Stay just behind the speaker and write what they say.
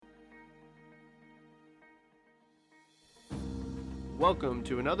Welcome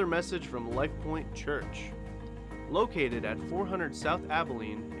to another message from LifePoint Church, located at 400 South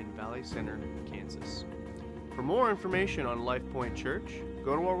Abilene in Valley Center, Kansas. For more information on LifePoint Church,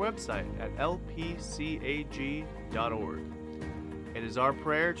 go to our website at lpcag.org. It is our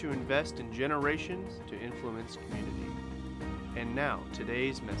prayer to invest in generations to influence community. And now,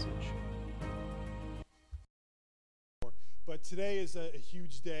 today's message. But today is a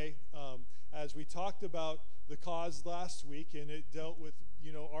huge day. As we talked about the cause last week, and it dealt with,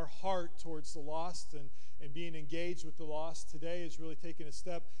 our heart towards the lost and being engaged with the lost. Today is really taking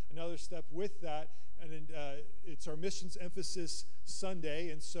another step with that, and it's our Missions Emphasis Sunday.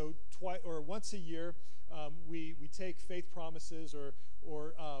 And so once a year, we take faith promises, or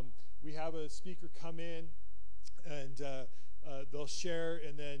we have a speaker come in, and they'll share,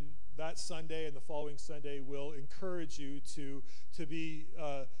 and then that Sunday and the following Sunday we'll encourage you to be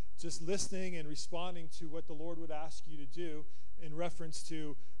just listening and responding to what the Lord would ask you to do in reference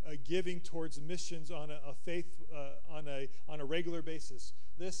to giving towards missions on a faith on a regular basis.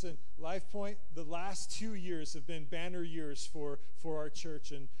 Listen, LifePoint, the last 2 years have been banner years for our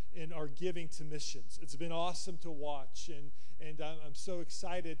church and in our giving to missions. It's been awesome to watch, and I'm so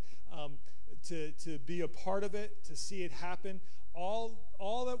excited to be a part of it, to see it happen.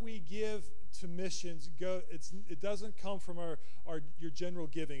 All that we give to missions it doesn't come from your general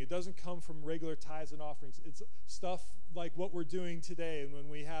giving. It doesn't come from regular tithes and offerings. It's stuff like what we're doing today, and when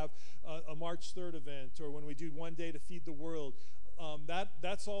we have a March 3rd event, or when we do one day to feed the world.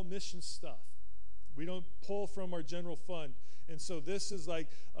 That's all mission stuff. We don't pull from our general fund. And so this is like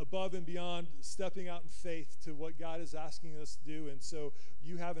above and beyond stepping out in faith to what God is asking us to do. And so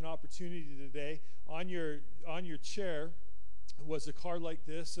you have an opportunity today. On your chair was a card like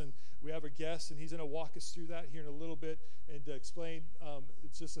this, and we have a guest, and he's going to walk us through that here in a little bit and explain.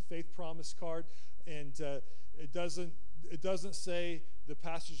 It's just a faith promise card, and it doesn't say the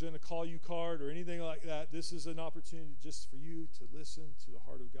pastor's going to call you card or anything like that. This is an opportunity just for you to listen to the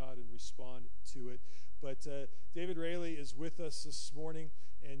heart of God and respond to it. But David Raley is with us this morning,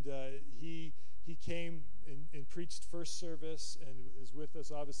 and he came and preached first service and is with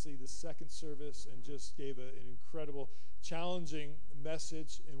us, obviously, the second service, and just gave an incredible, challenging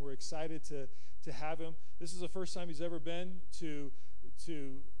message, and we're excited to have him. This is the first time he's ever been to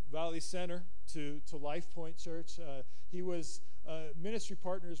Valley Center, to LifePoint Church. He was ministry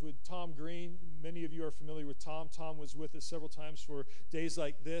partners with Tom Green. Many of you are familiar with Tom. Tom was with us several times for days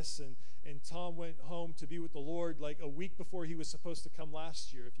like this, and Tom went home to be with the Lord like a week before he was supposed to come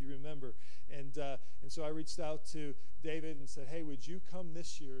last year, if you remember. And so I reached out to David and said, hey, would you come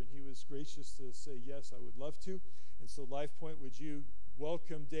this year? And he was gracious to say, yes, I would love to. And so LifePoint, would you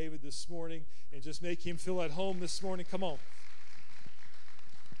welcome David this morning and just make him feel at home this morning? Come on.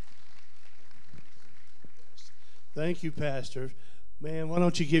 Thank you, Pastor. Man, why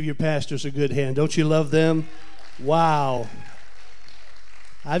don't you give your pastors a good hand? Don't you love them? Wow.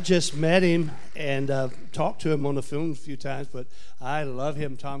 I've just met him and talked to him on the phone a few times, but I love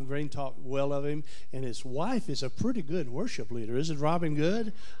him. Tom Green talked well of him, and his wife is a pretty good worship leader. Isn't Robin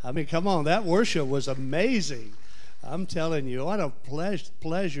good? I mean, come on, that worship was amazing. I'm telling you, what a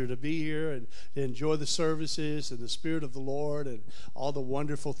pleasure to be here and to enjoy the services and the Spirit of the Lord and all the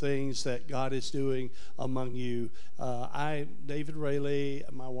wonderful things that God is doing among you. David Raley,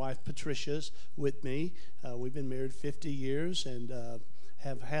 my wife Patricia's with me. We've been married 50 years and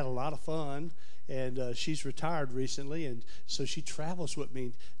have had a lot of fun. And she's retired recently, and so she travels with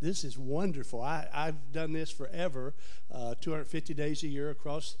me. This is wonderful. I've done this forever, 250 days a year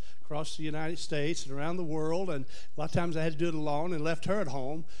across the United States and around the world. And a lot of times I had to do it alone and left her at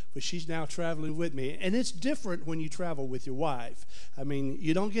home, but she's now traveling with me. And it's different when you travel with your wife. I mean,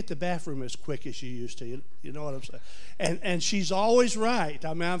 you don't get to the bathroom as quick as you used to. You know what I'm saying? And she's always right.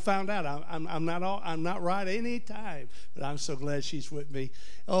 I mean, I found out I'm not right any time, but I'm so glad she's with me.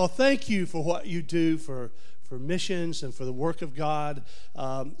 Oh, thank you for what you do for missions and for the work of God.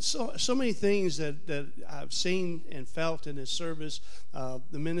 So many things that I've seen and felt in His service.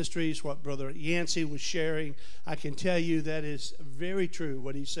 The ministries, what Brother Yancey was sharing, I can tell you that is very true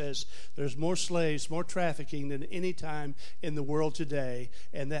what he says. There's more slaves, more trafficking than any time in the world today,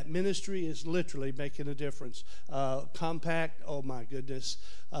 and that ministry is literally making a difference. Compact, oh my goodness.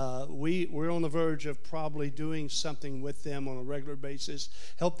 We're on the verge of probably doing something with them on a regular basis.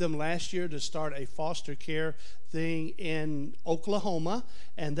 Helped them last year to start a foster care thing in Oklahoma,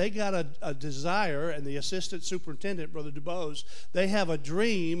 and they got a desire, and the assistant superintendent, Brother DuBose, they have a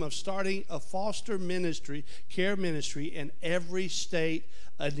dream of starting a foster ministry, care ministry in every state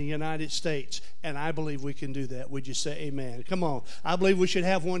in the United States, and I believe we can do that. Would you say amen? Come on. I believe we should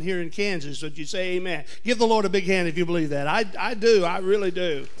have one here in Kansas. Would you say amen? Give the Lord a big hand if you believe that. I do. I really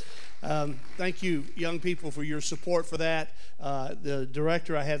do. Thank you, young people, for your support for that. The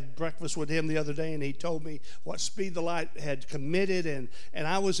director, I had breakfast with him the other day, and he told me what Speed the Light had committed, and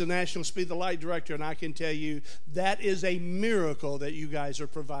I was the National Speed the Light director, and I can tell you that is a miracle that you guys are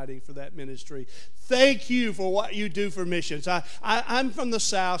providing for that ministry. Thank you for what you do for missions. I'm from the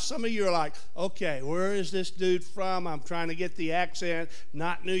South. Some of you are like, okay, where is this dude from? I'm trying to get the accent.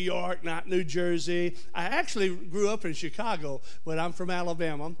 Not New York, not New Jersey. I actually grew up in Chicago, but I'm from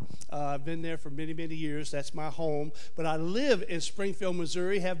Alabama. I've been there for many, many years. That's my home. But I live in Springfield,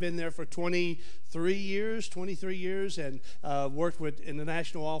 Missouri. Have been there for 23 years, and worked in the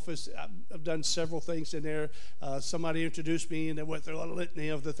national office. I've done several things in there. Somebody introduced me, and they went through a litany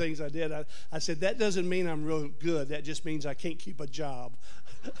of the things I did. I said, that doesn't mean I'm real good. That just means I can't keep a job.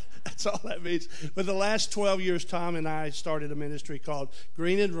 That's all that means. But the last 12 years, Tom and I started a ministry called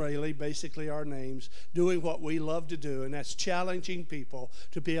Green and Raley, basically our names, doing what we love to do, and that's challenging people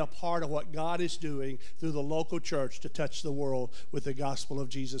to be a part of what God is doing through the local church to touch the world with the gospel of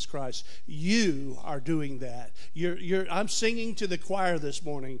Jesus Christ. You are doing that. I'm singing to the choir this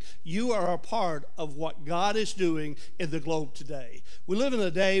morning. You are a part of what God is doing in the globe today. We live in a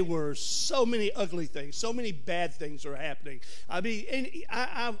day where so many ugly things, so many bad things are happening. I mean,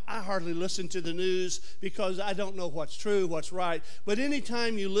 I hardly listen to the news because I don't know what's true, what's right. But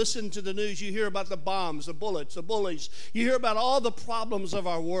anytime you listen to the news, you hear about the bombs, the bullets, the bullies. You hear about all the problems of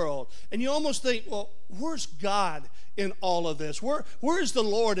our world. And you almost think, well, where's God in all of this? Where is the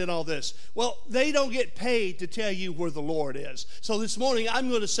Lord in all this? Well, they don't get paid to tell you where the Lord is. So this morning, I'm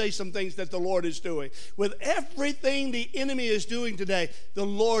going to say some things that the Lord is doing. With everything the enemy is doing today, the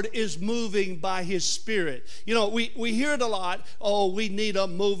Lord is moving by His Spirit. You know, we hear it a lot. Oh, we need a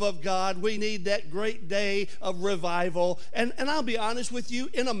move of God. We need that great day of revival. And I'll be honest with you,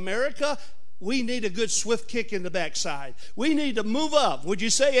 in America, we need a good swift kick in the backside. We need to move up. Would you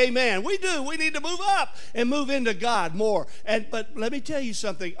say amen? We do. We need to move up and move into God more. But let me tell you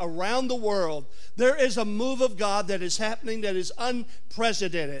something. Around the world, there is a move of God that is happening that is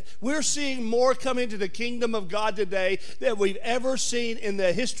unprecedented. We're seeing more come into the kingdom of God today than we've ever seen in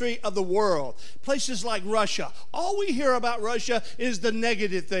the history of the world. Places like Russia. All we hear about Russia is the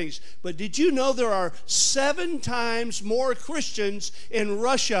negative things. But did you know there are 7 times more Christians in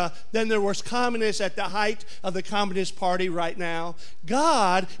Russia than there was communists at the height of the Communist Party right now?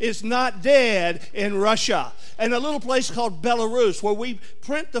 God is not dead in Russia. And a little place called Belarus, where we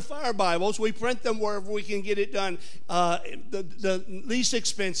print the fire Bibles, we print them wherever we can get it done, the least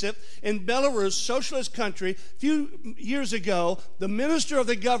expensive. In Belarus, socialist country, a few years ago, the minister of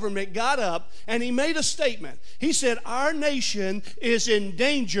the government got up and he made a statement. He said, our nation is in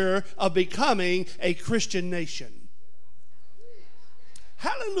danger of becoming a Christian nation.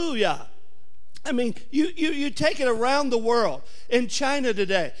 Hallelujah. I mean, you take it around the world. In China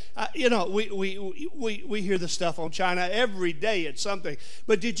today, we hear the stuff on China every day. It's something.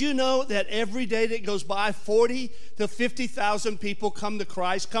 But did you know that every day that goes by, 40 to 50,000 people come to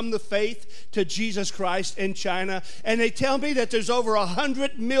Christ, come to faith to Jesus Christ in China? And they tell me that there's over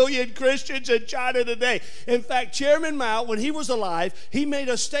 100 million Christians in China today. In fact, Chairman Mao, when he was alive, he made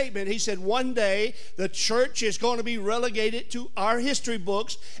a statement. He said, one day the church is going to be relegated to our history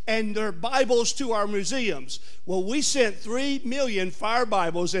books and their Bibles to our museums. Well, we sent 3 million fire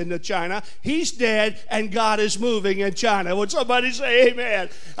Bibles into China. He's dead, and God is moving in China. Would somebody say amen?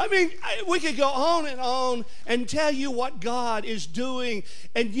 I mean, we could go on and tell you what God is doing.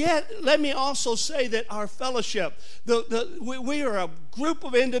 And yet, let me also say that our fellowship, we are a group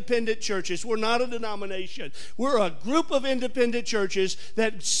of independent churches. We're not a denomination. We're a group of independent churches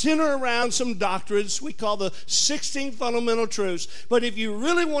that center around some doctrines we call the 16 fundamental truths. But if you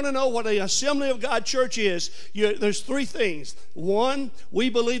really want to know what an Assembly of God church is, there's 3 things. 1, we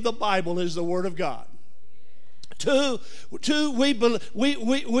believe the Bible is the Word of God. Two, we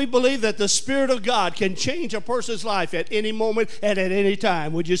believe that the Spirit of God can change a person's life at any moment and at any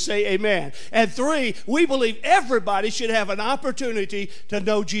time. Would you say amen? And 3, we believe everybody should have an opportunity to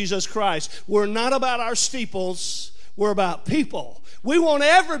know Jesus Christ. We're not about our steeples. We're about people. We want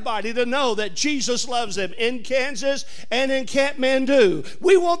everybody to know that Jesus loves them in Kansas and in Kathmandu.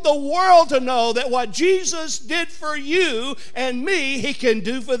 We want the world to know that what Jesus did for you and me, he can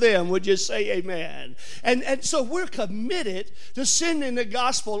do for them. Would you say amen? And so we're committed to sending the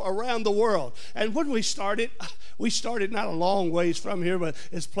gospel around the world. And when we started not a long ways from here, but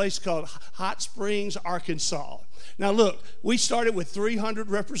it's a place called Hot Springs, Arkansas. Now look, we started with 300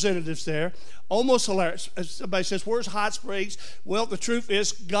 representatives there. Almost hilarious. Somebody says, where's Hot Springs? Well, the truth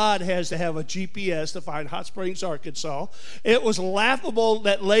is God has to have a GPS to find Hot Springs, Arkansas. It was laughable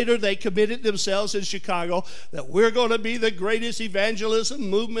that later they committed themselves in Chicago that we're going to be the greatest evangelism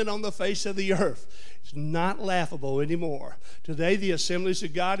movement on the face of the earth. It's not laughable anymore. Today, the Assemblies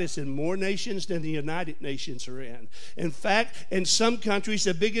of God is in more nations than the United Nations are in. In fact, in some countries,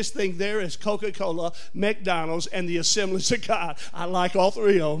 the biggest thing there is Coca-Cola, McDonald's, and the Assemblies of God. I like all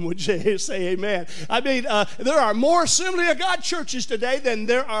three of them. Would you say amen? I mean, there are more Assembly of God churches today than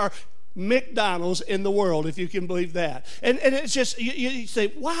there are McDonald's in the world, if you can believe that. And it's just, you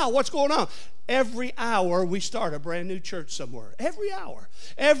say, wow, what's going on? Every hour we start a brand new church somewhere. Every hour.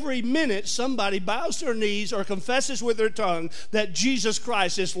 Every minute somebody bows their knees or confesses with their tongue that Jesus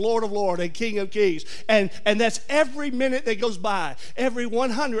Christ is Lord of Lords and King of Kings. And that's every minute that goes by. Every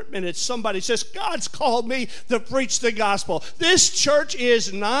 100 minutes somebody says, God's called me to preach the gospel. This church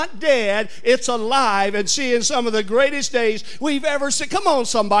is not dead. It's alive and seeing some of the greatest days we've ever seen. Come on,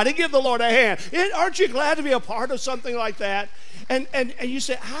 somebody. Give the Lord a hand. Aren't you glad to be a part of something like that? And you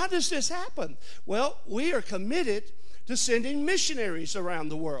say, how does this happen? Well, we are committed to sending missionaries around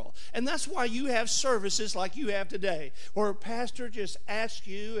the world. And that's why you have services like you have today, where a pastor just asks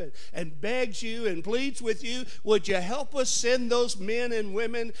you and begs you and pleads with you, would you help us send those men and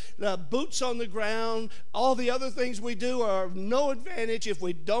women, boots on the ground? All the other things we do are of no advantage if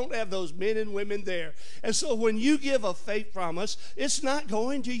we don't have those men and women there. And so when you give a faith promise, it's not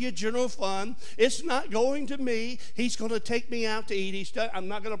going to your general fund. It's not going to me. He's going to take me out to eat. I'm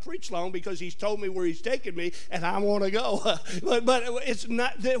not going to preach long because he's told me where he's taking me, and I want to go. But it's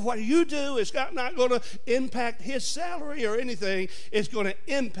not what you do is not going to impact his salary or anything. It's going to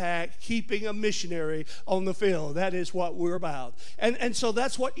impact keeping a missionary on the field. That is what we're about. And so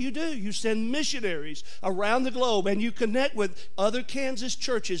that's what you do. You send missionaries around the globe, and you connect with other Kansas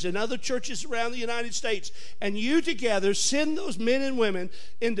churches and other churches around the United States, and you together send those men and women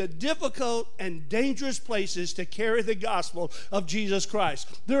into difficult and dangerous places to carry the gospel of Jesus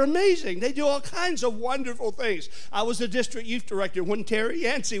Christ. They're amazing. They do all kinds of wonderful things. I was a district youth director when Terry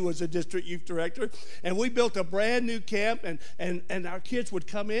Yancey was a district youth director, and we built a brand new camp, and our kids would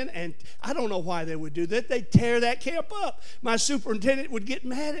come in, and I don't know why they would do that. They'd tear that camp up. My superintendent would get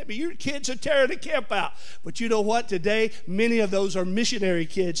mad at me. Your kids are tearing the camp out. But you know what? Today, many of those are missionary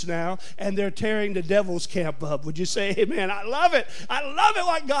kids now, and they're tearing the devil's camp up. Would you say amen? I love it. I love it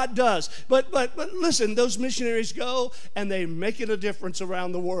what God does. But listen, those missionaries go, and they're making a difference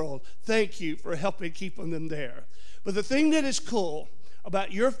around the world. Thank you for helping keeping them there. But the thing that is cool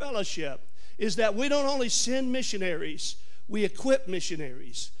about your fellowship is that we don't only send missionaries, we equip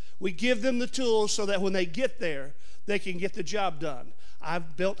missionaries. We give them the tools so that when they get there, they can get the job done.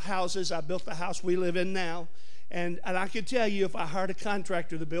 I've built houses. I built the house we live in now. And I can tell you, if I hired a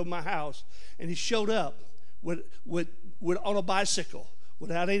contractor to build my house, and he showed up with on a bicycle,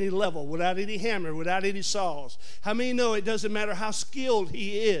 without any level, without any hammer, without any saws, how many know it doesn't matter how skilled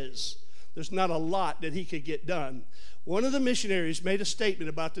he is, there's not a lot that he could get done? One of the missionaries made a statement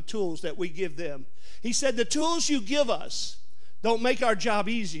about the tools that we give them. He said, the tools you give us don't make our job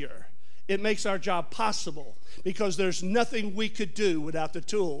easier. It makes our job possible, because there's nothing we could do without the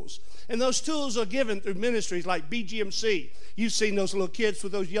tools. And those tools are given through ministries like BGMC. You've seen those little kids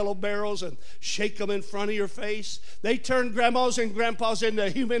with those yellow barrels and shake them in front of your face. They turn grandmas and grandpas into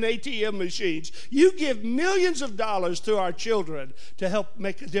human ATM machines. You give millions of dollars to our children to help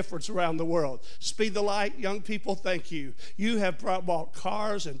make a difference around the world. Speed the Light, young people, thank you. You have bought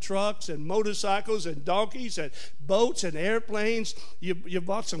cars and trucks and motorcycles and donkeys and boats and airplanes. You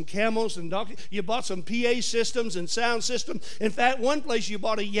bought some camels and donkeys. You bought some PA systems and sound systems. In fact, one place you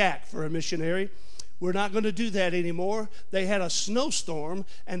bought a yak for a missionary. We're not going to do that anymore. They had a snowstorm,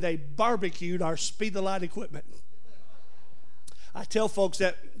 and they barbecued our Speed the Light equipment. I tell folks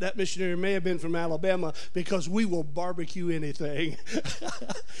that missionary may have been from Alabama, because we will barbecue anything.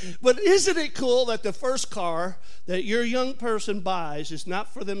 But isn't it cool that the first car that your young person buys is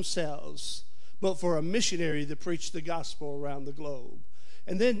not for themselves, but for a missionary to preach the gospel around the globe?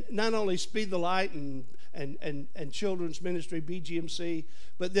 And then not only Speed the Light and children's ministry, BGMC,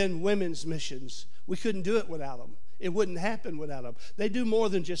 but then women's missions. We couldn't do it without them. It wouldn't happen without them. They do more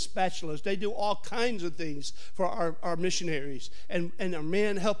than just spatulas. They do all kinds of things for our missionaries. And our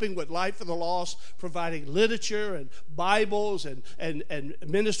men helping with Life for the Lost, providing literature and Bibles and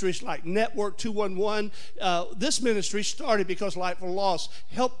ministries like Network 211. This ministry started because Life for the Lost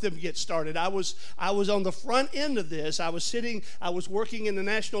helped them get started. I was on the front end of this. I was working in the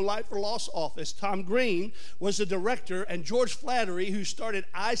National Life for the Lost office. Tom Green was the director, and George Flattery, who started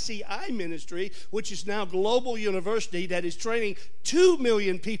ICI Ministry, which is now Global University, that is training 2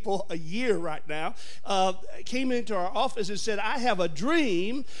 million people a year right now, came into our office and said, I have a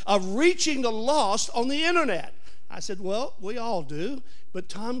dream of reaching the lost on the internet. I said, well, we all do. But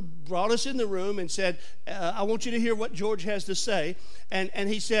Tom brought us in the room and said, I want you to hear what George has to say. And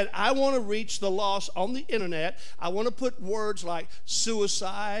he said, I want to reach the lost on the internet. I want to put words like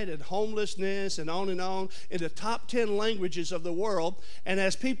suicide and homelessness and on in the top 10 languages of the world. And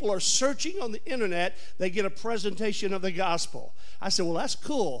as people are searching on the internet, they get a presentation of the gospel. I said, well, that's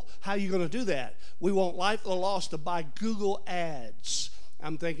cool. How are you going to do that? We want Life for the Lost to buy Google ads.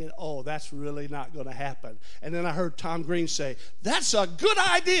 I'm thinking, oh, that's really not going to happen. And then I heard Tom Green say, that's a good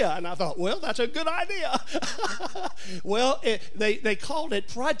idea. And I thought, well, that's a good idea. Well, they called it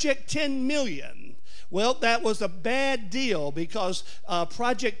Project 10 Million. Well, that was a bad deal because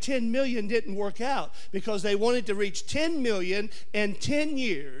Project 10 Million didn't work out because they wanted to reach 10 million in 10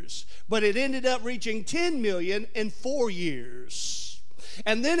 years, but it ended up reaching 10 million in 4 years.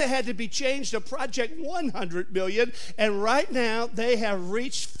 And then it had to be changed to Project 100 million, and right now they have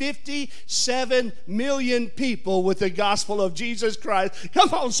reached 57 million people with the gospel of Jesus Christ.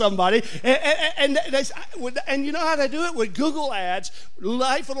 Come on, somebody. And you know how they do it? With Google ads.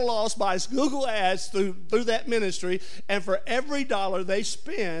 Life for the Lost buys Google ads through that ministry, and for every dollar they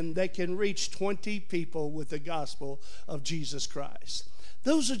spend, they can reach 20 people with the gospel of Jesus Christ.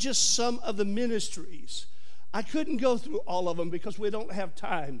 Those are just some of the ministries. I couldn't go through all of them because we don't have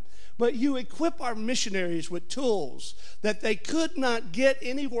time. But you equip our missionaries with tools that they could not get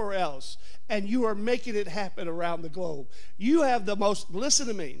anywhere else, and you are making it happen around the globe. You have the most, listen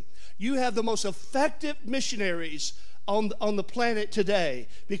to me, you have the most effective missionaries on the planet today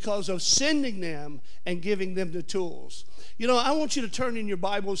because of sending them and giving them the tools. You know, I want you to turn in your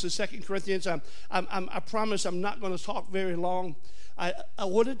Bibles to 2 Corinthians. I promise I'm not going to talk very long. I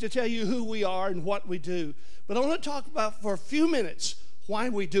wanted to tell you who we are and what we do. But I want to talk about for a few minutes why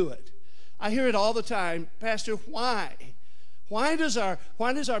we do it. I hear it all the time, Pastor, why? Why does our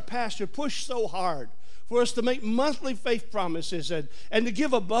pastor push so hard for us to make monthly faith promises and to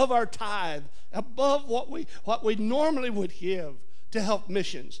give above our tithe, above what we normally would give to help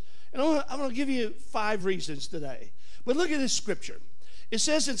missions? And I'm going to give you 5 reasons today. But look at this scripture. It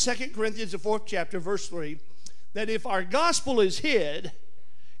says in 2 Corinthians, the 4th chapter, verse 3, that if our gospel is hid,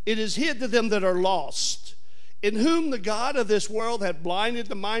 it is hid to them that are lost, in whom the God of this world hath blinded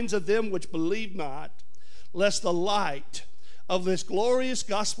the minds of them which believe not, lest the light of this glorious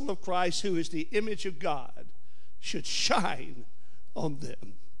gospel of Christ, who is the image of God, should shine on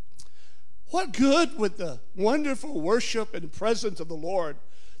them. What good would the wonderful worship and presence of the Lord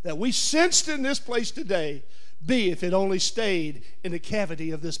that we sensed in this place today be if it only stayed in the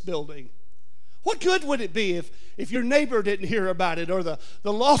cavity of this building? What good would it be if your neighbor didn't hear about it, or the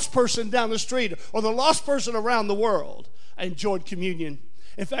lost person down the street, or the lost person around the world? I enjoyed communion.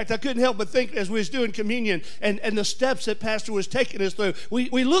 In fact, I couldn't help but think as we was doing communion and the steps that Pastor was taking us through.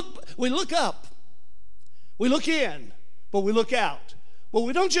 We look up. We look in, but we look out. But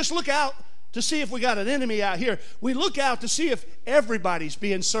we don't just look out to see if we got an enemy out here. We look out to see if everybody's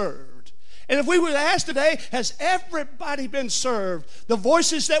being served. And if we were to ask today, has everybody been served? The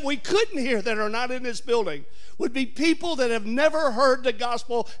voices that we couldn't hear that are not in this building would be people that have never heard the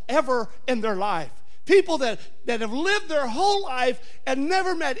gospel ever in their life. People that have lived their whole life and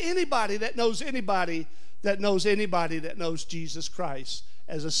never met anybody that knows anybody that knows Jesus Christ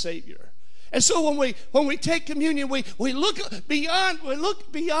as a Savior. And so when we take communion, we look beyond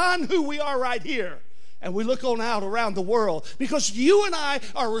who we are right here. And we look on out around the world, because you and I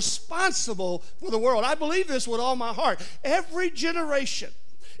are responsible for the world. I believe this with all my heart. Every generation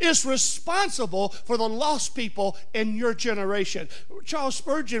is responsible for the lost people in your generation. Charles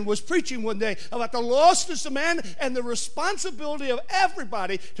Spurgeon was preaching one day about the lostness of man and the responsibility of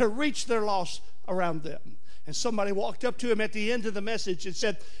everybody to reach their lost around them. And somebody walked up to him at the end of the message and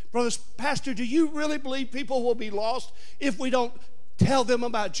said, "Brother Pastor, do you really believe people will be lost if we don't tell them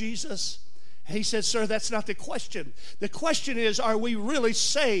about Jesus?" He said, "Sir, that's not the question. The question is, are we really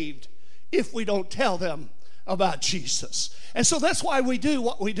saved if we don't tell them about Jesus?" And so that's why we do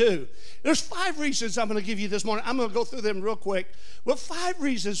what we do. There's 5 reasons I'm going to give you this morning. I'm going to go through them real quick. But 5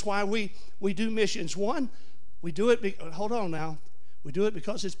 reasons why we do missions. 1, We do it, hold on now. We do it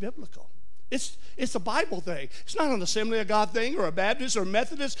because it's biblical. It's a Bible thing. It's not an Assembly of God thing or a Baptist or a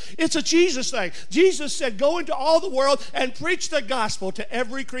Methodist. It's a Jesus thing. Jesus said, go into all the world and preach the gospel to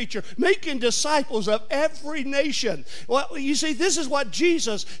every creature, making disciples of every nation. Well, you see, this is what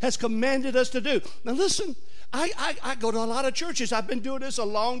Jesus has commanded us to do. Now listen, I go to a lot of churches. I've been doing this a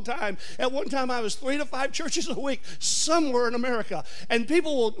long time. At one time, I was 3 to 5 churches a week somewhere in America. And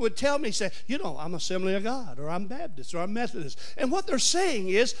people would tell me, say, I'm Assembly of God, or I'm Baptist, or I'm Methodist. And what they're saying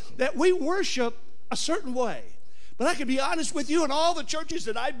is that we worship a certain way. But I can be honest with you, in all the churches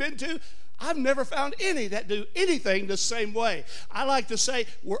that I've been to, I've never found any that do anything the same way. I like to say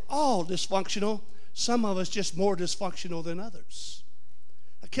we're all dysfunctional. Some of us just more dysfunctional than others.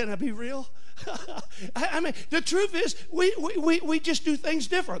 Can I be real? I mean, the truth is, we just do things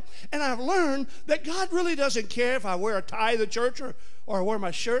different. And I've learned that God really doesn't care if I wear a tie to church or I wear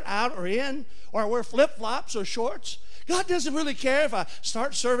my shirt out or in, or I wear flip-flops or shorts. God doesn't really care if I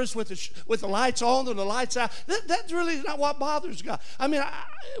start service with the lights on or the lights out. That's really not what bothers God. I mean,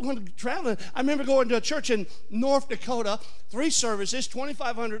 when traveling, I remember going to a church in North Dakota, 3 services,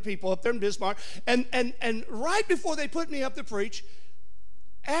 2,500 people up there in Bismarck, and right before they put me up to preach,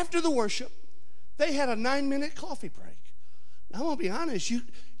 after the worship, they had a 9-minute coffee break. Now, I'm going to be honest.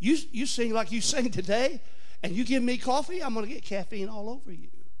 You sing like you sang today, and you give me coffee, I'm going to get caffeine all over you.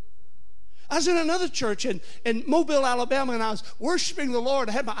 I was in another church in Mobile, Alabama, and I was worshiping the Lord.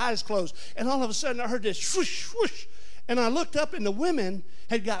 I had my eyes closed, and all of a sudden I heard this swoosh, swoosh. And I looked up, and the women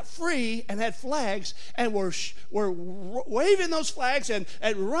had got free and had flags and were waving those flags and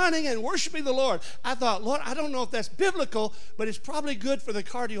running and worshiping the Lord. I thought, Lord, I don't know if that's biblical, but it's probably good for the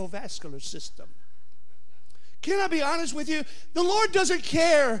cardiovascular system. Can I be honest with you? The Lord doesn't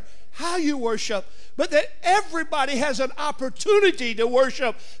care how you worship, but that everybody has an opportunity to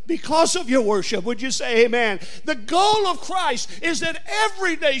worship because of your worship. Would you say amen? The goal of Christ is that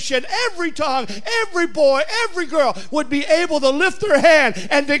every nation, every tongue, every boy, every girl would be able to lift their hand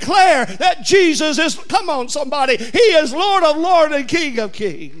and declare that Jesus is, come on somebody, He is Lord of lords and King of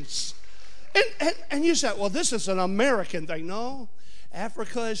kings. And you say, well, this is an American thing. No.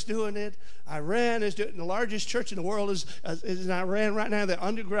 Africa is doing it. Iran is doing it. The largest church in the world is in Iran right now, the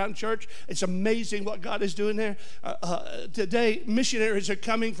underground church. It's amazing what God is doing there. Today, missionaries are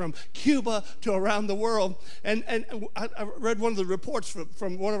coming from Cuba to around the world. And I read one of the reports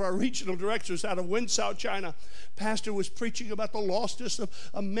from one of our regional directors out of Wichita, China. Pastor was preaching about the lostness of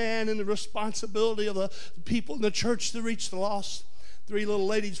a man and the responsibility of the people in the church to reach the lost. 3 little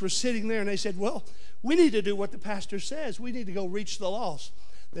ladies were sitting there, and they said, well, we need to do what the pastor says. We need to go reach the lost.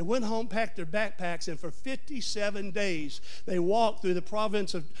 They went home, packed their backpacks, and for 57 days, they walked through the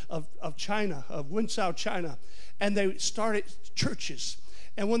province of China, of Wichita, China, and they started churches.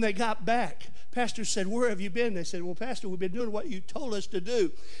 And when they got back, pastor said, where have you been? They said, well, Pastor, we've been doing what you told us to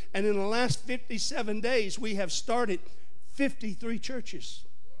do. And in the last 57 days, we have started 53 churches.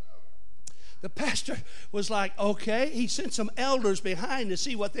 The pastor was like, okay. He sent some elders behind to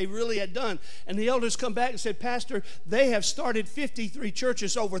see what they really had done. And the elders come back and said, Pastor, they have started 53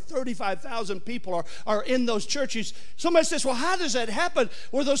 churches. Over 35,000 people are in those churches. Somebody says, well, how does that happen?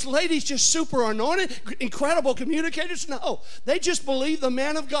 Were those ladies just super anointed, incredible communicators? No. They just believed the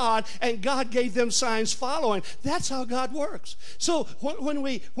man of God, and God gave them signs following. That's how God works. So when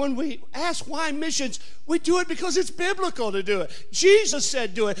we ask why missions, we do it because it's biblical to do it. Jesus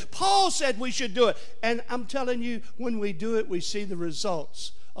said do it. Paul said we should do it. And I'm telling you, when we do it, we see the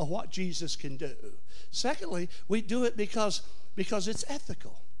results of what Jesus can do. Secondly, we do it because it's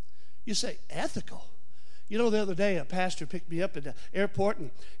ethical. You say, ethical? You know, the other day a pastor picked me up at the airport, and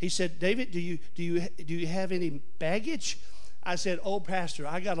he said, David, do you have any baggage? I said, oh, Pastor,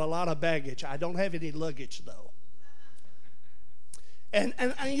 I got a lot of baggage. I don't have any luggage, though. And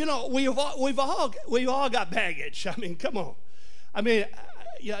you know, we've all got baggage. I mean, come on. I mean,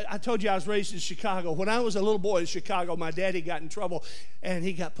 I told you I was raised in Chicago. When I was a little boy in Chicago, my daddy got in trouble, and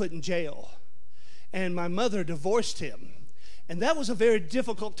he got put in jail. And my mother divorced him. And that was a very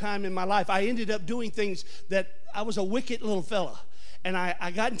difficult time in my life. I ended up doing things that I was a wicked little fella. And I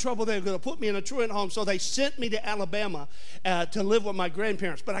got in trouble. They were going to put me in a truant home, so they sent me to Alabama to live with my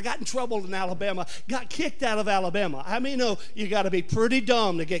grandparents. But I got in trouble in Alabama, got kicked out of Alabama. How many know you got to be pretty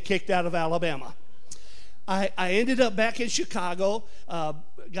dumb to get kicked out of Alabama? I ended up back in Chicago,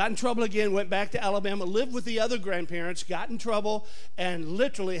 got in trouble again, went back to Alabama, lived with the other grandparents, got in trouble, and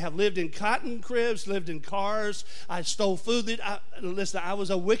literally have lived in cotton cribs, lived in cars. I stole food. Listen, I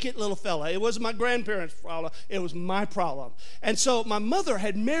was a wicked little fella. It wasn't my grandparents' problem. It was my problem. And so my mother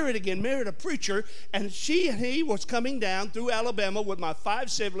had married a preacher, and she and he was coming down through Alabama with my 5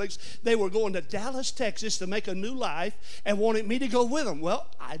 siblings. They were going to Dallas, Texas to make a new life and wanted me to go with them. Well,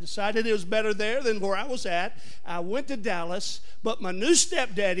 I decided it was better there than where I was at. I went to Dallas, but my new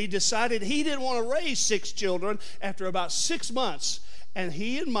stepdaddy decided he didn't want to raise 6 children after about 6 months. And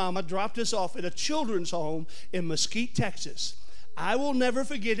he and Mama dropped us off at a children's home in Mesquite, Texas. I will never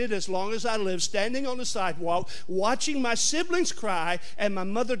forget it as long as I live, standing on the sidewalk, watching my siblings cry and my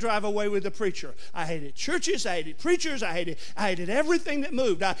mother drive away with the preacher. I hated churches, I hated preachers, I hated everything that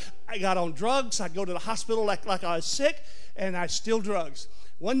moved. I got on drugs. I'd go to the hospital like I was sick, and I'd steal drugs.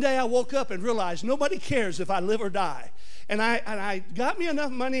 One day I woke up and realized nobody cares if I live or die. And I got me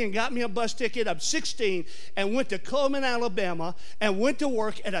enough money and got me a bus ticket. I'm 16 and went to Coleman, Alabama, and went to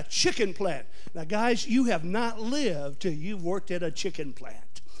work at a chicken plant. Now, guys, you have not lived till you've worked at a chicken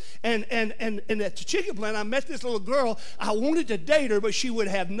plant. And at the chicken plant, I met this little girl. I wanted to date her, but she would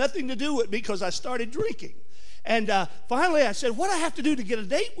have nothing to do with me because I started drinking. And finally, I said, what do I have to do to get a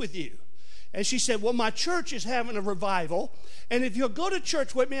date with you? And she said, well, my church is having a revival, and if you'll go to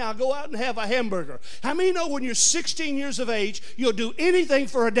church with me, I'll go out and have a hamburger. How many know when you're 16 years of age, you'll do anything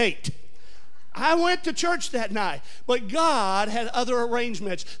for a date? I went to church that night, but God had other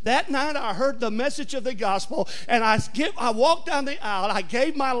arrangements. That night I heard the message of the gospel, and I walked down the aisle. I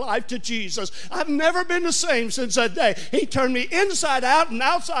gave my life to Jesus. I've never been the same since that day. He turned me inside out and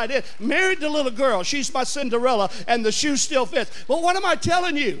outside in. Married the little girl. She's my Cinderella, and the shoe still fits. But what am I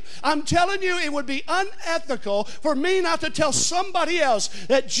telling you? I'm telling you it would be unethical for me not to tell somebody else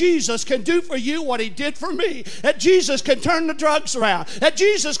that Jesus can do for you what he did for me, that Jesus can turn the drugs around, that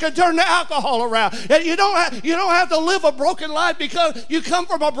Jesus can turn the alcohol around. And you don't have to live a broken life because you come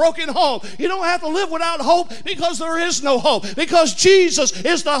from a broken home. You don't have to live without hope because there is no hope, because Jesus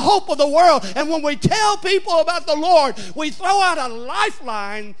is the hope of the world. And when we tell people about the Lord, we throw out a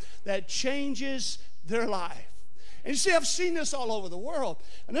lifeline that changes their life. And you see, I've seen this all over the world.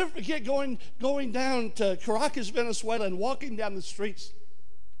 I never forget going down to Caracas, Venezuela, and walking down the streets.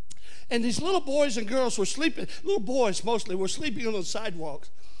 And these little boys and girls were sleeping, little boys mostly, were sleeping on the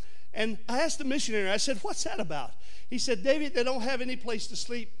sidewalks. And I asked the missionary, I said, what's that about? He said, David, they don't have any place to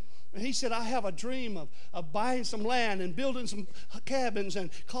sleep. And he said, I have a dream of buying some land and building some cabins and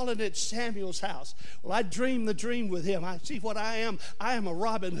calling it Samuel's house. Well, I dreamed the dream with him. I see what I am. I am a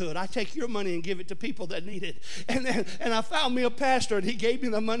Robin Hood. I take your money and give it to people that need it. And I found me a pastor, and he gave me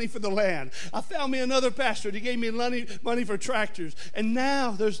the money for the land. I found me another pastor, and he gave me money for tractors. And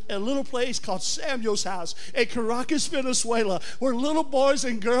now there's a little place called Samuel's house in Caracas, Venezuela, where little boys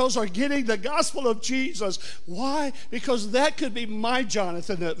and girls are getting the gospel of Jesus. Why? Because that could be my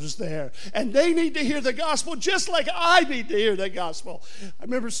Jonathan that was there, and they need to hear the gospel just like I need to hear the gospel. I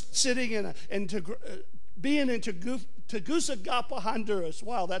remember sitting being in Tegucigalpa, Honduras.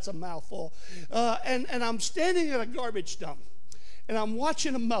 Wow, that's a mouthful. And I'm standing in a garbage dump, and I'm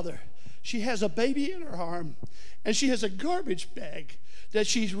watching a mother. She has a baby in her arm, and she has a garbage bag that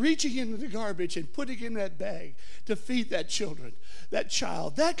she's reaching into the garbage and putting in that bag to feed that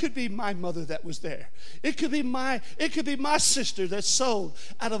child. That could be my mother that was there. It could be my sister that's sold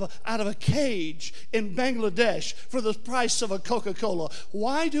out of a cage in Bangladesh for the price of a Coca-Cola.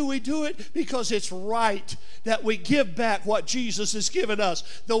 Why do we do it? Because it's right that we give back what Jesus has given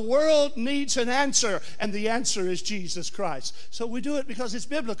us. The world needs an answer, and the answer is Jesus Christ. So we do it because it's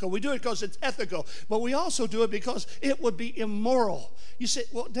biblical. We do it because it's ethical. But we also do it because it would be immoral. You say,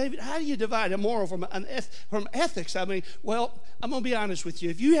 well, David, how do you divide immoral from ethics? I mean, well, I'm going to be honest with you.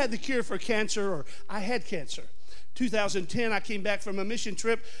 If you had the cure for cancer, or I had cancer, 2010, I came back from a mission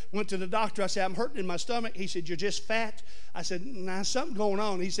trip, went to the doctor. I said, I'm hurting in my stomach. He said, you're just fat. I said, nah, something going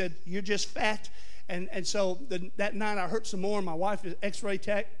on. He said, you're just fat. And so that night I hurt some more. My wife is x-ray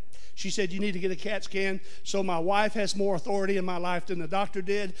tech. She said, you need to get a CAT scan. So my wife has more authority in my life than the doctor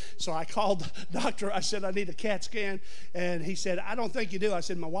did. So I called the doctor. I said, I need a CAT scan. And he said, I don't think you do. I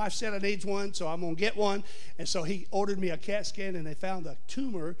said, my wife said I need one, so I'm going to get one. And so he ordered me a CAT scan, and they found a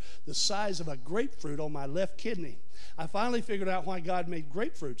tumor the size of a grapefruit on my left kidney. I finally figured out why God made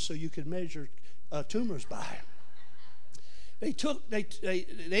grapefruits, so you could measure tumors by. They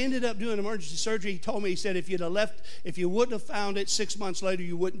ended up doing emergency surgery. He told me, he said, if you wouldn't have found it 6 months later,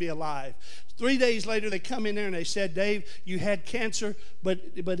 you wouldn't be alive. 3 days later, they come in there and they said, Dave, you had cancer, but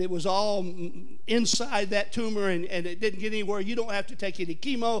it was all inside that tumor and it didn't get anywhere. You don't have to take any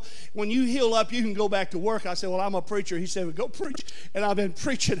chemo. When you heal up, you can go back to work. I said, well, I'm a preacher. He said, well, go preach. And I've been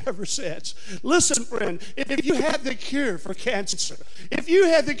preaching ever since. Listen, friend, if you had the cure for cancer, if you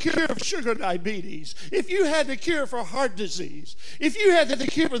had the cure for sugar diabetes, if you had the cure for heart disease, if you had the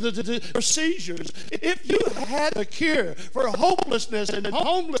cure for seizures, if you had the cure for hopelessness and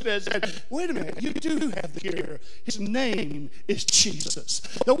homelessness, and wait a minute, you do have the cure. His name is Jesus.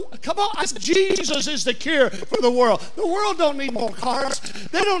 Come on, Jesus is the cure for the world. The world don't need more cars.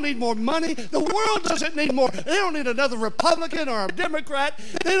 They don't need more money. The world doesn't need more. They don't need another Republican or a Democrat.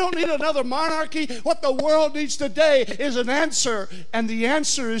 They don't need another monarchy. What the world needs today is an answer, and the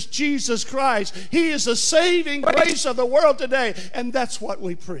answer is Jesus Christ. He is the saving grace of the world today, and that's what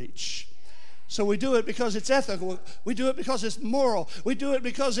we preach. So we do it because it's ethical. We do it because it's moral. We do it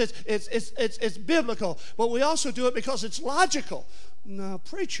because it's biblical. But we also do it because it's logical. Now,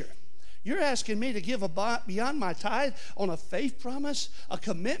 preacher, you're asking me to give beyond my tithe on a faith promise, a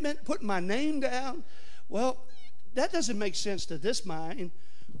commitment, putting my name down? Well, that doesn't make sense to this mind,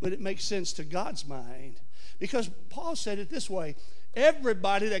 but it makes sense to God's mind. Because Paul said it this way,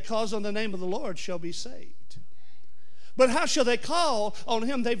 everybody that calls on the name of the Lord shall be saved. But how shall they call on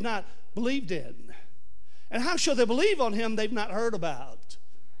him they've not believed in? And how shall they believe on him they've not heard about?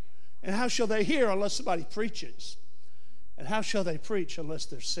 And how shall they hear unless somebody preaches? And how shall they preach unless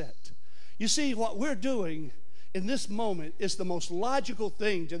they're sent? You see, what we're doing in this moment is the most logical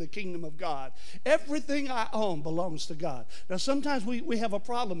thing to the kingdom of God. Everything I own belongs to God. Now, sometimes we have a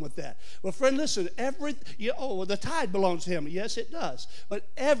problem with that. Well, friend, listen, the tithe belongs to him. Yes, it does. But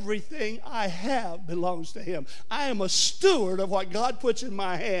everything I have belongs to him. I am a steward of what God puts in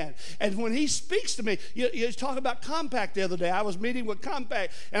my hand. And when he speaks to me, you talk about Compact the other day. I was meeting with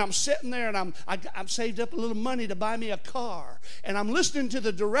Compact, and I'm sitting there, and I'm saved up a little money to buy me a car. And I'm listening to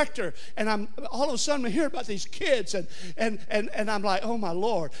the director, and I'm all of a sudden I hear about these kids, and I'm like, oh my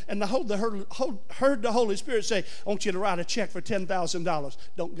Lord. And I heard the Holy Spirit say, I want you to write a check for $10,000.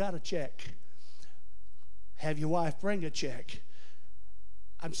 Don't got a check. Have your wife bring a check.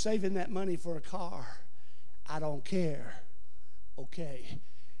 I'm saving that money for a car. I don't care. Okay.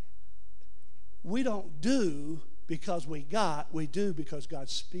 We don't do because we do because God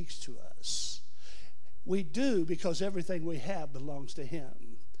speaks to us. We do because everything we have belongs to him.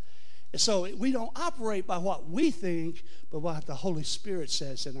 So we don't operate by what we think, but what the Holy Spirit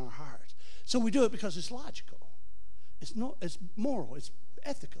says in our heart. So we do it because it's logical. It's moral. It's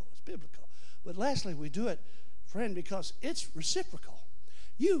ethical. It's biblical. But lastly, we do it, friend, because it's reciprocal.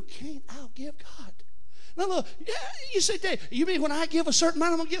 You can't outgive God. Now look, you say, Dave, you mean when I give a certain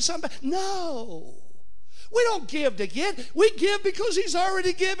amount, I'm going to get something back? No. We don't give to get. We give because he's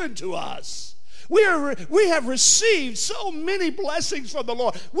already given to us. We have received so many blessings from the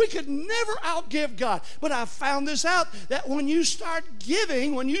Lord. We could never outgive God. But I found this out, that when you start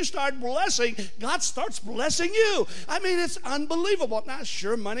giving, when you start blessing, God starts blessing you. I mean, it's unbelievable. Now,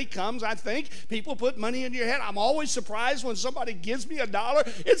 sure, money comes, I think. People put money in your hand. I'm always surprised when somebody gives me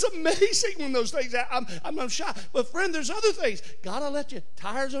 $1. It's amazing when those things happen. I'm shocked. But friend, there's other things. God will let your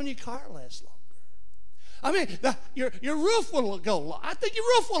tires on your car last long. I mean, your roof will go long. I think your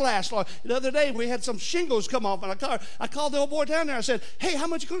roof will last long. The other day, we had some shingles come off on a car. I called the old boy down there. I said, hey, how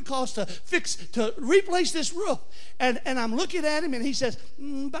much is it going to cost to replace this roof? And I'm looking at him, and he says,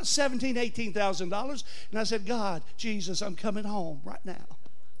 about $17,000, $18,000. And I said, God, Jesus, I'm coming home right now.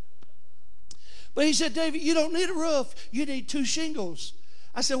 But he said, David, you don't need a roof. You need 2 shingles.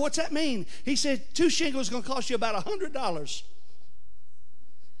 I said, what's that mean? He said, 2 shingles is going to cost you about $100.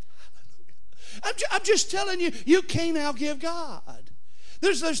 I'm just telling you, you can't outgive God.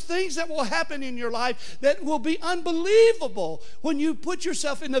 There's things that will happen in your life that will be unbelievable when you put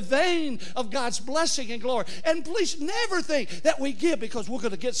yourself in the vein of God's blessing and glory. And please never think that we give because we're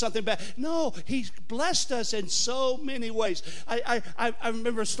going to get something back. No, he's blessed us in so many ways. I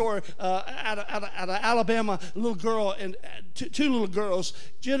remember a story out of Alabama, a little girl and two little girls,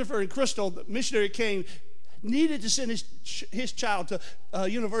 Jennifer and Crystal. The missionary came, needed to send his child to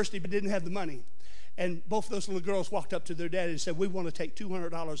university but didn't have the money. And both of those little girls walked up to their daddy and said, we want to take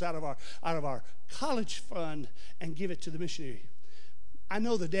 $200 out of our college fund and give it to the missionary. I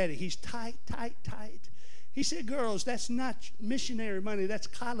know the daddy. He's tight. He said, girls, that's not missionary money. That's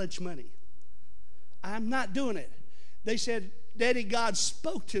college money. I'm not doing it. They said, Daddy, God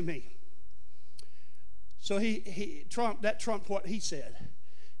spoke to me. So he trumped what he said.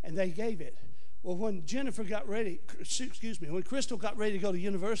 And they gave it. Well, when when Crystal got ready to go to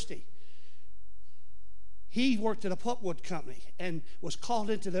university, he worked at a pulpwood company and was called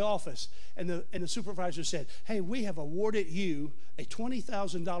into the office. And the supervisor said, hey, we have awarded you a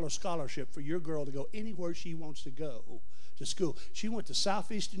 $20,000 scholarship for your girl to go anywhere she wants to go to school. She went to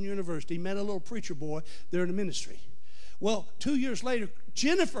Southeastern University, met a little preacher boy there in the ministry. Well, 2 years later,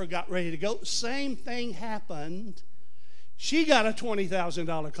 Jennifer got ready to go. Same thing happened. She got a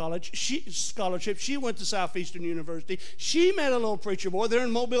 $20,000 scholarship. She went to Southeastern University. She met a little preacher boy. They're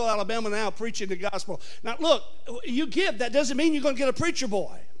in Mobile, Alabama now preaching the gospel. Now, look, you give. That doesn't mean you're going to get a preacher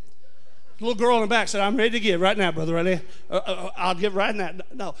boy. The little girl in the back said, I'm ready to give right now, Brother Raley. I'll give right now.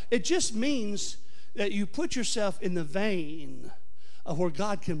 No, it just means that you put yourself in the vein of where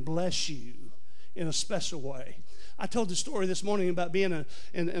God can bless you in a special way. I told the story this morning about being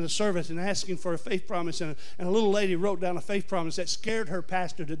in a service and asking for a faith promise, and a little lady wrote down a faith promise that scared her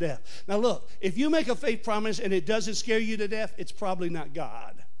pastor to death. Now look, if you make a faith promise and it doesn't scare you to death, it's probably not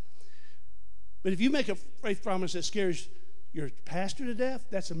God. But if you make a faith promise that scares your pastor to death,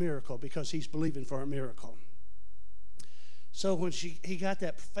 that's a miracle, because he's believing for a miracle. So when he got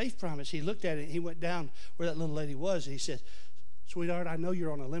that faith promise, he looked at it and he went down where that little lady was, and he said, sweetheart, I know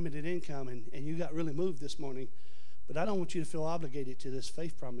you're on a limited income and you got really moved this morning, but I don't want you to feel obligated to this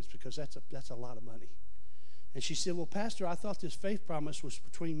faith promise, because that's a lot of money. And she said, well, Pastor, I thought this faith promise was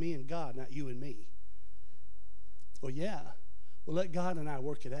between me and God, not you and me. Well, yeah. Well, let God and I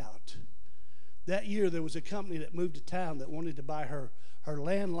work it out. That year, there was a company that moved to town that wanted to buy her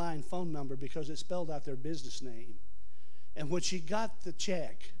landline phone number because it spelled out their business name. And when she got the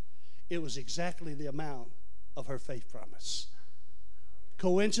check, it was exactly the amount of her faith promise.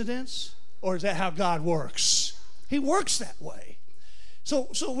 Coincidence? Or is that how God works? He works that way. So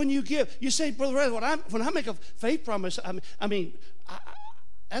when you give, you say, Brother Ray, when I make a faith promise,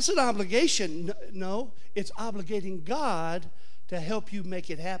 that's an obligation. No, it's obligating God to help you make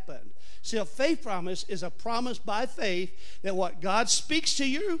it happen. See, a faith promise is a promise by faith that what God speaks to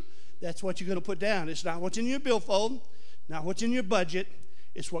you, that's what you're going to put down. It's not what's in your billfold, not what's in your budget.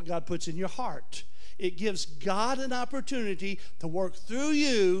 It's what God puts in your heart. It gives God an opportunity to work through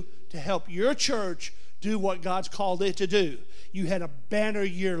you to help your church do what God's called it to do. You had a banner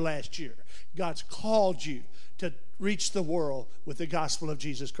year last year. God's called you to reach the world with the gospel of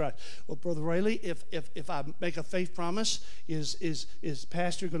Jesus Christ. Well, Brother Raley, if I make a faith promise, is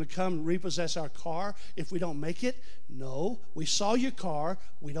Pastor going to come and repossess our car if we don't make it? No, we saw your car.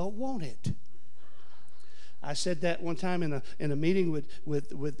 We don't want it. I said that one time in a meeting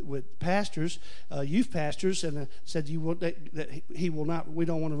with pastors, youth pastors, and said that he will not. We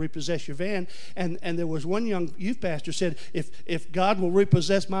don't want to repossess your van. And there was one young youth pastor said, if God will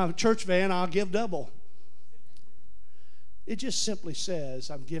repossess my church van, I'll give double. It just simply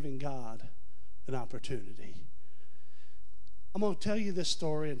says I'm giving God an opportunity. I'm going to tell you this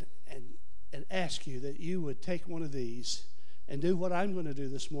story and ask you that you would take one of these and do what I'm going to do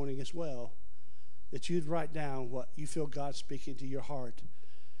this morning as well. That you'd write down what you feel God's speaking to your heart.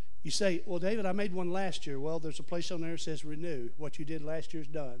 You say, well, David, I made one last year. Well, there's a place on there that says renew. What you did last year's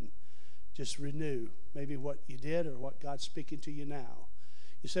done. Just renew. Maybe what you did or what God's speaking to you now.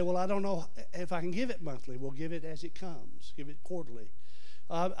 You say, well, I don't know if I can give it monthly. Well, give it as it comes. Give it quarterly.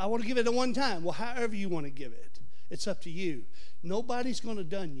 I want to give it at one time. Well, however you want to give it. It's up to you. Nobody's going to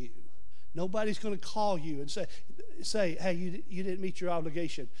dun you. Nobody's going to call you and say, hey, you didn't meet your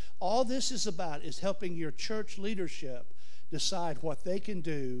obligation. All this is about is helping your church leadership decide what they can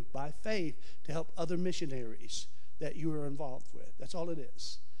do by faith to help other missionaries that you are involved with. That's all it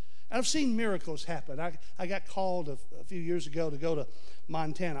is. And I've seen miracles happen. I got called a few years ago to go to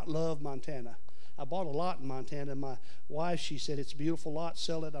Montana. I love Montana. I bought a lot in Montana. My wife, she said, it's a beautiful lot.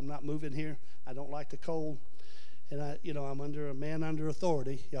 Sell it. I'm not moving here. I don't like the cold. And I'm under a man under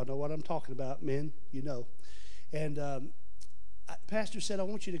authority. Y'all know what I'm talking about, men. You know. And Pastor said, I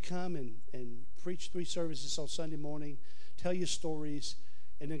want you to come and preach 3 services on Sunday morning, tell your stories,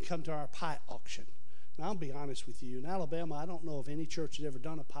 and then come to our pie auction. Now, I'll be honest with you. In Alabama, I don't know if any church had ever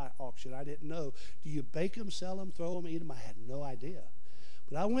done a pie auction. I didn't know. Do you bake them, sell them, throw them, eat them? I had no idea.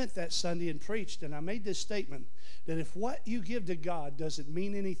 But I went that Sunday and preached, and I made this statement that if what you give to God doesn't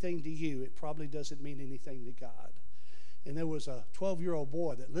mean anything to you, it probably doesn't mean anything to God. And there was a 12-year-old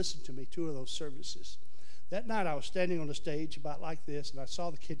boy that listened to me 2 of those services. That night I was standing on the stage about like this, and I saw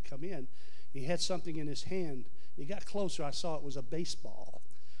the kid come in. He had something in his hand. He got closer. I saw it was a baseball.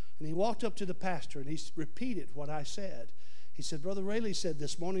 And he walked up to the pastor, and he repeated what I said. He said, Brother Raley said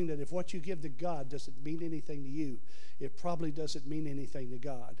this morning that if what you give to God doesn't mean anything to you, it probably doesn't mean anything to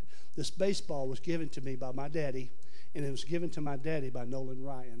God. This baseball was given to me by my daddy, and it was given to my daddy by Nolan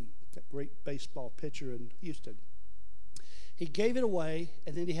Ryan, that great baseball pitcher in Houston. He gave it away,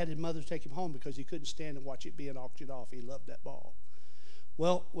 and then he had his mother take him home because he couldn't stand and watch it being auctioned off. He loved that ball.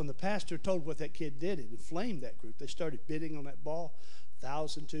 Well, when the pastor told what that kid did, it inflamed that group. They started bidding on that ball,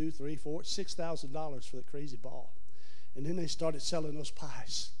 $1,000, $2,000, $3,000, $4,000, $6,000 for the crazy ball. And then they started selling those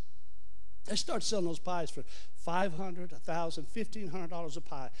pies. They started selling those pies for $500, $1,000, $1,500 a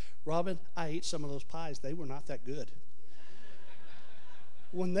pie. Robin, I ate some of those pies. They were not that good.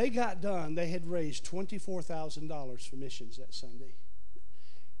 When they got done, they had raised $24,000 for missions that Sunday.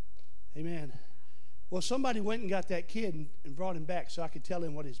 Amen. Well, somebody went and got that kid and brought him back so I could tell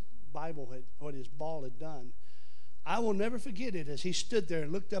him what his what his ball had done. I will never forget it as he stood there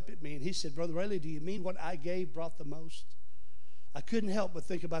and looked up at me and he said, Brother Raley, do you mean what I gave brought the most? I couldn't help but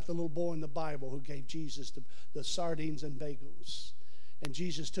think about the little boy in the Bible who gave Jesus the sardines and bagels. And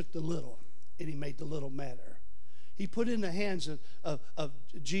Jesus took the little and he made the little matter. He put in the hands of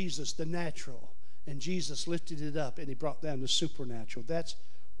Jesus the natural, and Jesus lifted it up and he brought down the supernatural. That's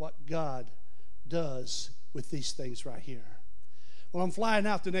what God does with these things right here. Well, I'm flying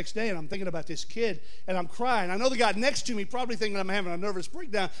out the next day and I'm thinking about this kid and I'm crying. I know the guy next to me probably thinking I'm having a nervous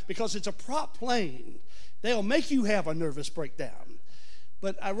breakdown because it's a prop plane. They'll make you have a nervous breakdown.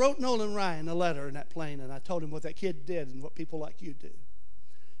 But I wrote Nolan Ryan a letter in that plane and I told him what that kid did and what people like you do.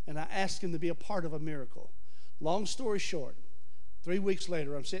 And I asked him to be a part of a miracle. Long story short, 3 weeks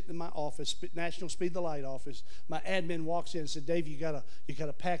later, I'm sitting in my office, National Speed the Light office. My admin walks in and said, Dave, you got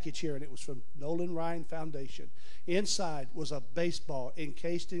a package here. And it was from Nolan Ryan Foundation. Inside was a baseball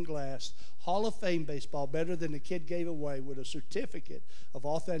encased in glass, Hall of Fame baseball, better than the kid gave away, with a certificate of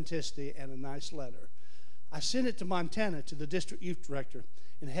authenticity and a nice letter. I sent it to Montana to the district youth director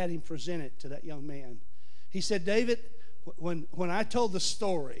and had him present it to that young man. He said, David, when I told the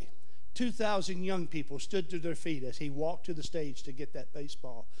story, 2,000 young people stood to their feet as he walked to the stage to get that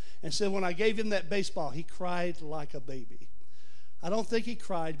baseball. And said when I gave him that baseball, he cried like a baby. I don't think he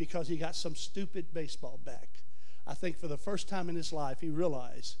cried because he got some stupid baseball back. I think for the first time in his life, he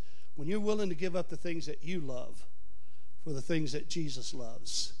realized when you're willing to give up the things that you love for the things that Jesus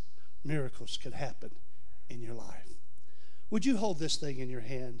loves, miracles can happen in your life. Would you hold this thing in your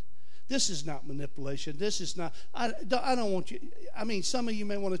hand? This is not manipulation. This is not, I don't want you, I mean, some of you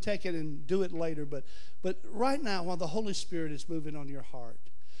may want to take it and do it later, but right now, while the Holy Spirit is moving on your heart,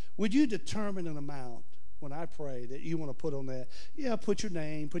 would you determine an amount when I pray that you want to put on that? Yeah, put your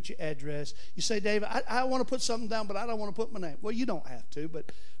name, put your address. You say, David, I want to put something down, but I don't want to put my name. Well, you don't have to,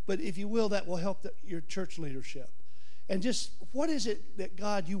 but if you will, that will help your church leadership. And just, what is it that,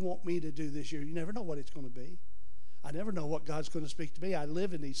 God, you want me to do this year? You never know what it's going to be. I never know what God's going to speak to me. I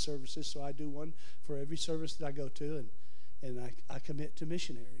live in these services, so I do one for every service that I go to, and I commit to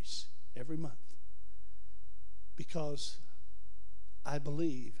missionaries every month because I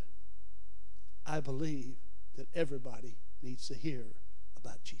believe that everybody needs to hear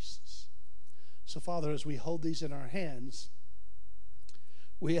about Jesus. So, Father, as we hold these in our hands,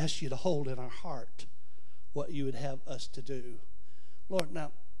 we ask you to hold in our heart what you would have us to do. Lord,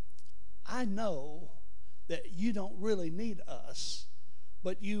 now, I know that you don't really need us,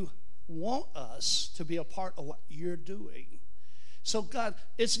 but you want us to be a part of what you're doing. So, God,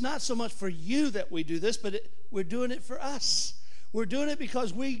 it's not so much for you that we do this, but we're doing it for us. We're doing it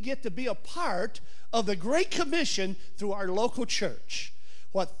because we get to be a part of the Great Commission through our local church.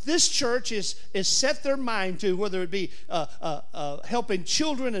 What this church is set their mind to, whether it be helping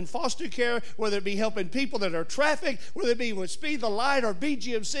children in foster care, whether it be helping people that are trafficked, whether it be with Speed the Light or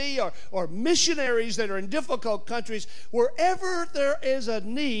BGMC or missionaries that are in difficult countries, wherever there is a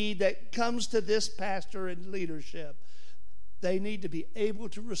need that comes to this pastor and leadership, they need to be able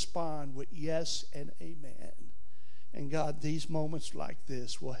to respond with yes and amen. And God, these moments like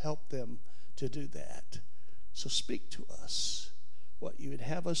this will help them to do that. So speak to us what you would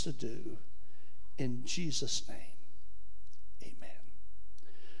have us to do in Jesus' name. Amen.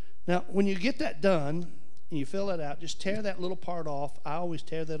 Now, when you get that done and you fill it out, just tear that little part off. I always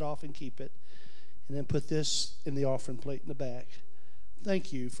tear that off and keep it. And then put this in the offering plate in the back.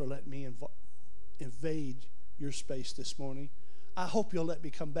 Thank you for letting me invade your space this morning. I hope you'll let me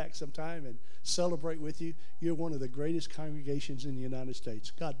come back sometime and celebrate with you. You're one of the greatest congregations in the United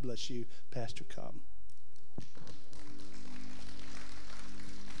States. God bless you. Pastor, come.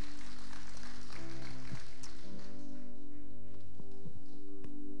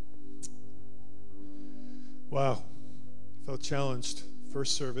 Wow. Felt challenged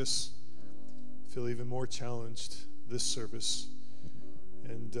first service. Feel even more challenged this service.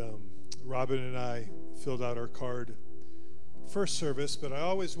 And Robin and I filled out our card first service, but I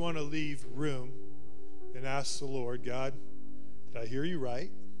always want to leave room and ask the Lord, God, did I hear you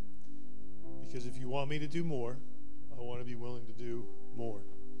right? Because if you want me to do more, I I want to be willing to do more.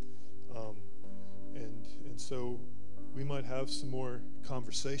 And so we might have some more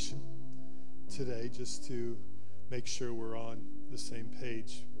conversation today just to make sure we're on the same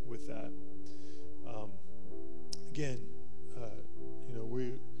page with that. Again,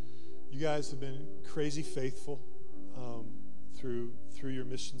 you guys have been crazy faithful through your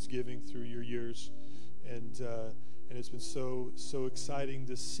missions giving, through your years, and it's been so exciting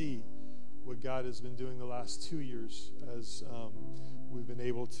to see what God has been doing the last 2 years as we've been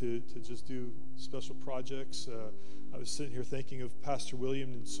able to just do special projects. I was sitting here thinking of Pastor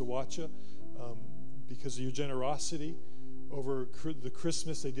William in Sawacha. Because of your generosity, over the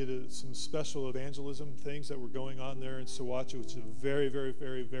Christmas they did some special evangelism things that were going on there in Sawacha, which is a very, very,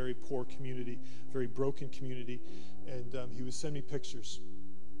 very, very poor community, very broken community. And he would send me pictures.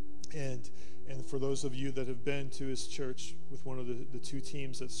 And for those of you that have been to his church with one of the two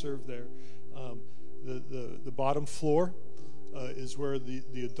teams that served there, the bottom floor is where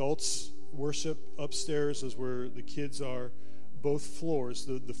the adults worship. Upstairs is where the kids are. Both floors,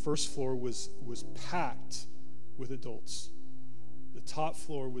 the first floor was packed with adults. The top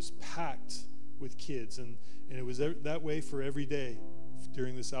floor was packed with kids, and it was that way for every day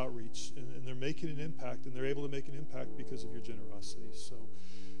during this outreach. And they're making an impact, and they're able to make an impact because of your generosity. So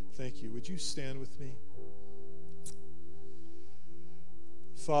thank you. Would you stand with me?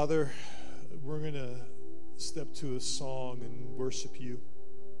 Father, we're going to step to a song and worship you.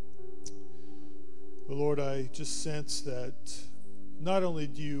 But Lord, I just sense that not only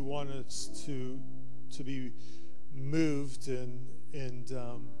do you want us to be moved and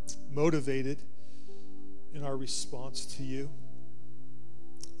motivated in our response to you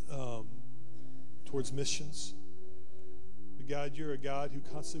towards missions, but God, you're a God who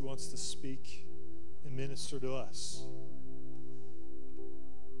constantly wants to speak and minister to us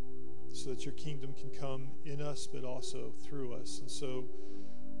so that your kingdom can come in us but also through us. And so,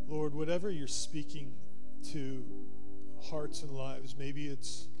 Lord, whatever you're speaking to hearts and lives, maybe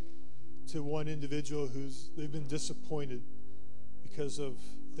it's to one individual they've been disappointed because of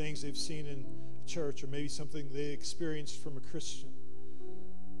things they've seen in church, or maybe something they experienced from a Christian.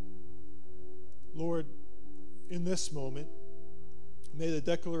 Lord, in this moment, may the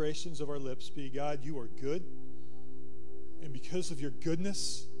declarations of our lips be, God, you are good, and because of your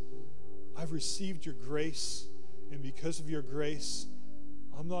goodness, I've received your grace, and because of your grace,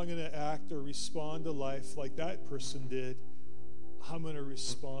 I'm not going to act or respond to life like that person did. I'm going to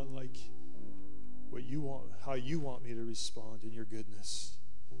respond like what you want, how you want me to respond in your goodness.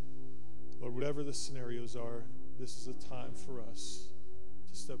 Lord, whatever the scenarios are, this is a time for us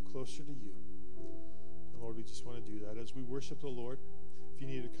to step closer to you. And Lord, we just want to do that. As we worship the Lord, if you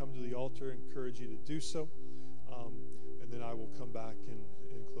need to come to the altar, I encourage you to do so. And then I will come back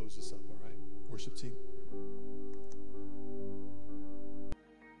and close this up, all right? Worship team.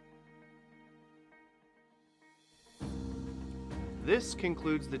 This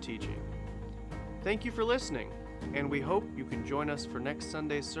concludes the teaching. Thank you for listening, and we hope you can join us for next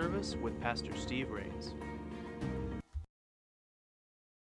Sunday's service with Pastor Steve Rains.